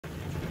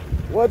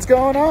What's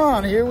going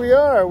on? Here we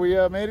are. We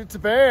made it to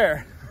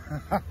Bear.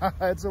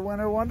 It's a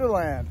winter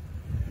wonderland.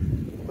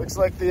 Looks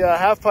like the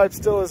half pipe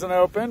still isn't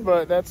open,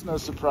 but that's no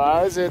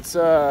surprise. It's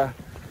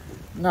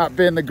not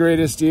been the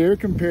greatest year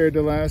compared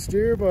to last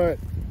year, but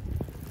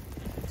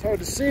it's hard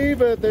to see.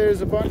 But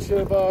there's a bunch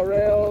of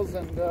rails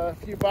and a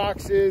few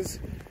boxes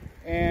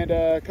and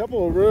a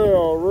couple of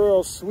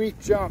real sweet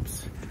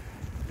jumps.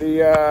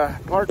 The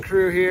park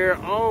crew here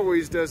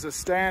always does a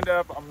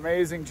stand-up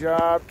amazing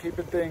job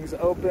keeping things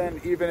open,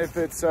 even if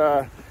it's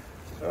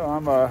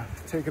I'm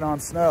taking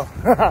on snow.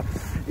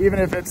 Even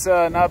if it's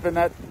not been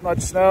that much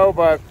snow,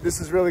 but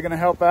this is really going to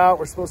help out.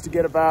 We're supposed to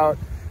get about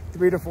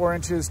 3 to 4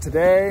 inches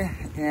today,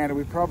 and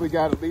we probably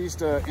got at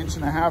least 1.5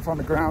 inches on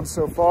the ground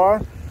so far.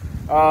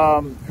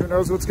 Who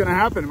knows what's going to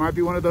happen? It might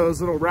be one of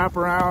those little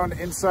wraparound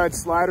inside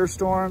slider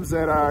storms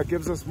that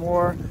gives us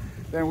more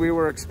than we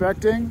were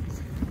expecting.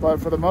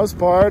 But for the most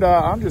part,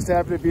 I'm just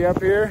happy to be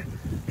up here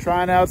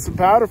trying out some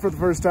powder for the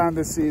first time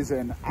this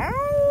season.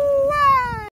 Ow!